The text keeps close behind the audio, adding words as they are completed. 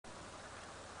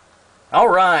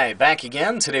Alright, back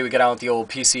again. Today we got out with the old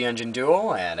PC Engine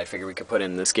Duo, and I figured we could put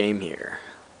in this game here.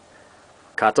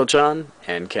 Kato-chan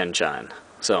and Ken-chan.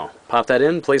 So, pop that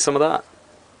in, play some of that.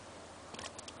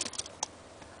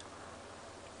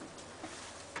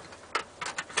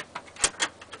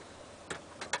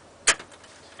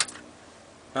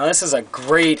 Now this is a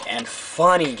great and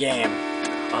funny game.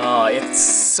 It's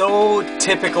so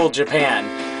typical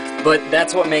Japan, but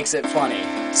that's what makes it funny.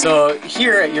 So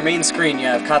here at your main screen you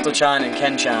have Kato-chan and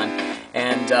Ken-chan,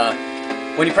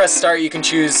 and when you press start you can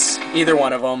choose either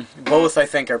one of them. Both I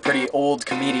think are pretty old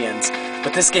comedians,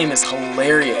 but this game is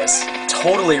hilarious.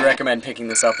 Totally recommend picking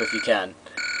this up if you can.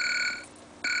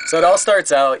 So it all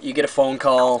starts out, you get a phone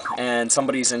call and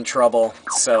somebody's in trouble,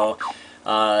 so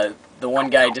the one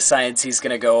guy decides he's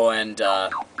gonna go and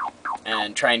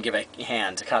try and give a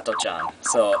hand to Kato-chan.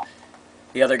 So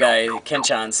the other guy,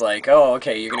 Ken-chan's like, oh,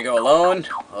 okay, you're gonna go alone?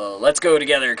 Well, let's go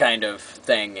together kind of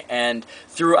thing. And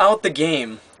throughout the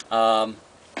game, all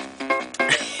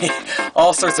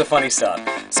sorts of funny stuff.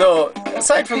 So,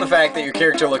 aside from the fact that your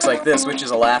character looks like this, which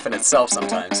is a laugh in itself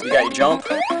sometimes, you got your jump,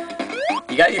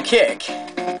 you got your kick,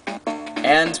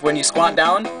 and when you squat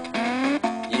down,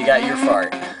 you got your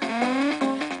fart.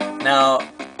 Now,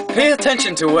 pay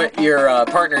attention to what your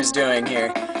partner's doing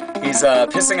here. He's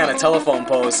pissing on a telephone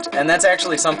post, and that's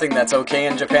actually something that's okay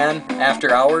in Japan.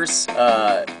 After hours,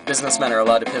 businessmen are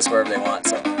allowed to piss wherever they want,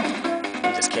 so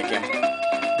you just kick him.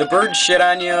 The birds shit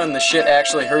on you, and the shit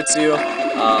actually hurts you.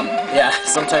 Yeah,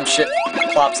 sometimes shit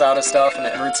plops out of stuff, and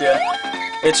it hurts you.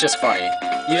 It's just funny.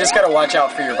 You just gotta watch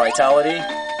out for your vitality.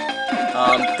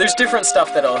 There's different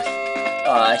stuff that'll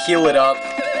heal it up,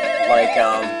 like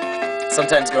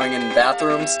sometimes going in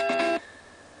bathrooms.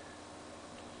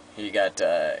 You got,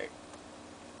 I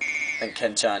think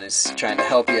Ken-chan is trying to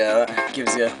help you out,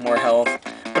 gives you more health.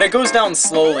 But it goes down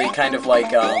slowly, kind of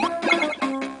like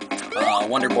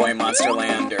Wonder Boy Monster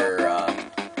Land or,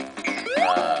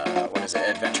 what is it,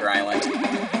 Adventure Island.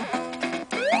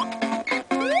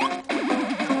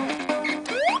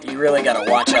 You really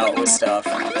gotta watch out with stuff.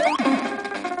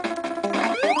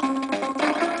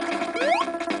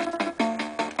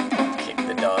 Kick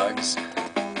the dogs.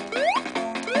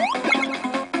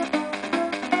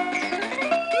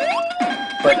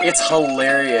 But it's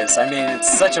hilarious. I mean,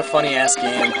 it's such a funny-ass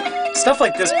game. Stuff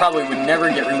like this probably would never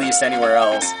get released anywhere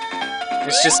else.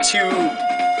 It's just too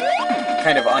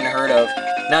kind of unheard of.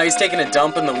 Now he's taking a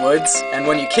dump in the woods, and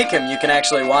when you kick him, you can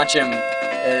actually watch him.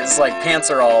 His like pants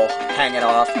are all hanging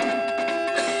off.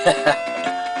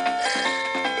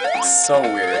 So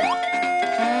weird.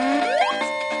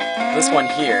 This one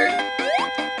here,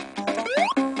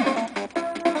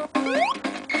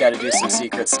 gotta do some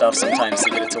secret stuff sometimes to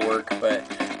get it to work, but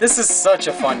this is such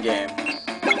a fun game.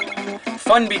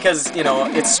 Fun because, you know,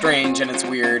 it's strange and it's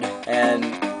weird, and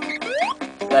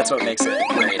that's what makes it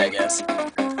great, I guess.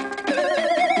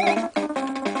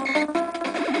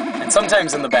 And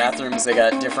sometimes in the bathrooms they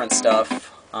got different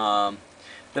stuff.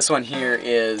 This one here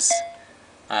is,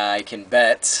 I can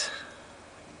bet.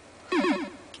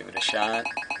 Give it a shot.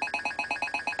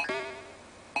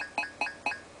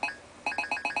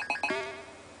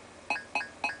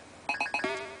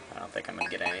 I don't think I'm gonna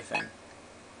get anything.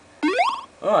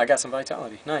 Oh, I got some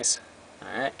vitality. Nice.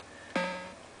 Alright.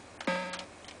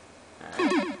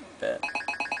 Alright, bet.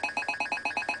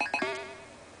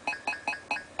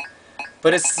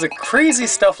 But it's the crazy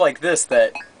stuff like this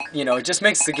that, you know, it just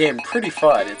makes the game pretty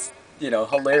fun. It's, you know,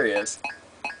 hilarious.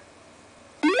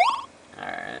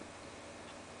 Alright.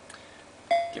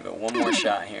 Give it one more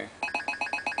shot here.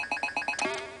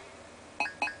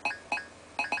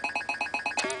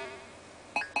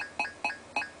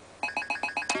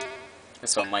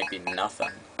 This one might be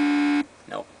nothing.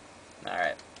 Nope.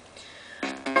 Alright.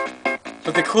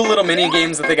 But the cool little mini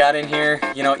games that they got in here,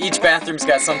 you know, each bathroom's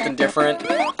got something different.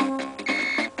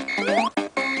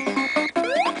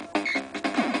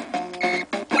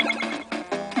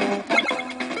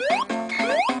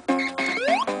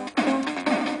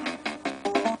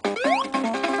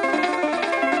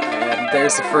 And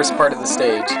there's the first part of the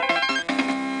stage.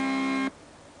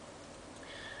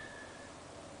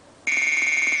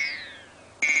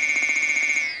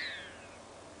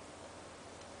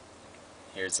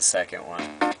 Here's the second one.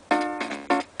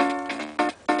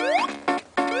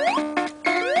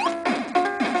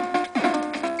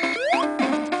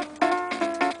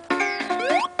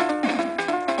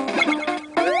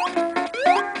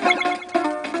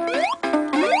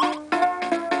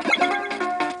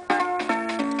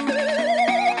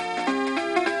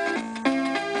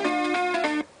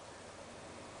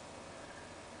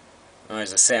 Oh,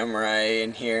 there's a samurai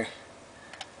in here.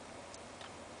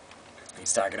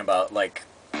 He's talking about, like,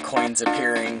 coins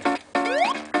appearing.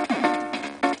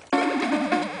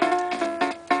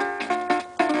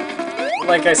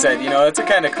 Like I said, you know, it's a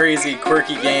kind of crazy,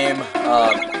 quirky game,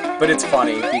 but it's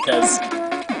funny because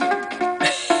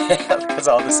because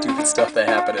all the stupid stuff that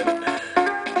happened in it.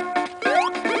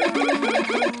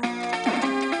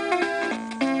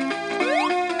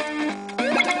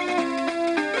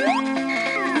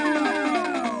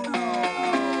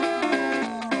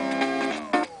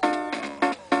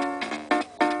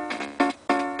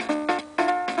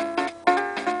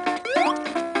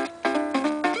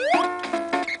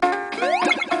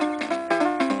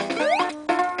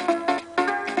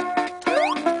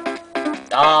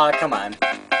 Ah, come on.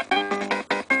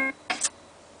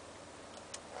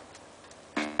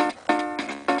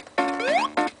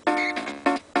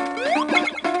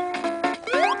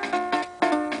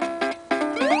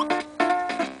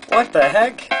 What the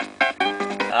heck?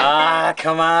 Ah,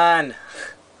 come on.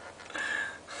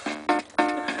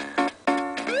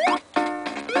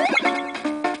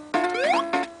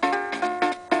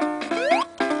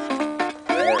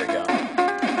 There we go.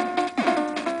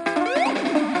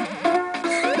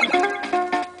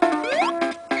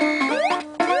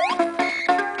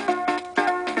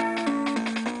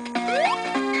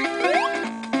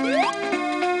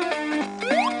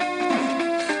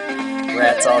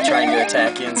 Rats all trying to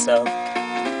attack you and stuff.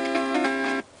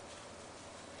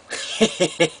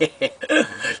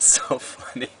 So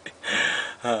funny.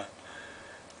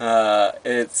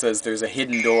 It says there's a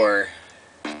hidden door.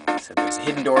 It said there's a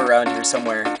hidden door around here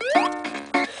somewhere.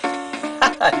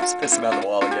 He's pissing on the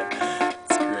wall again.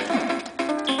 It's great.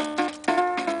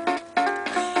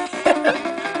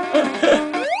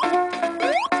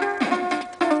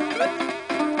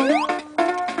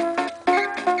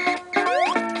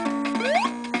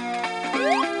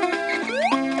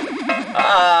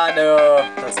 Ah, no,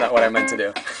 that's not what I meant to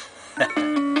do.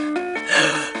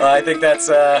 I think that's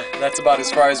about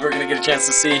as far as we're going to get a chance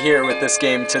to see here with this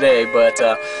game today, but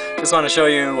just want to show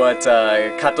you what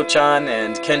Kato-chan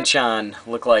and Ken-chan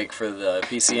look like for the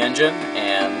PC Engine,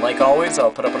 and like always,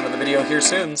 I'll put up another video here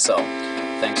soon, so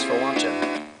thanks for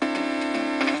watching.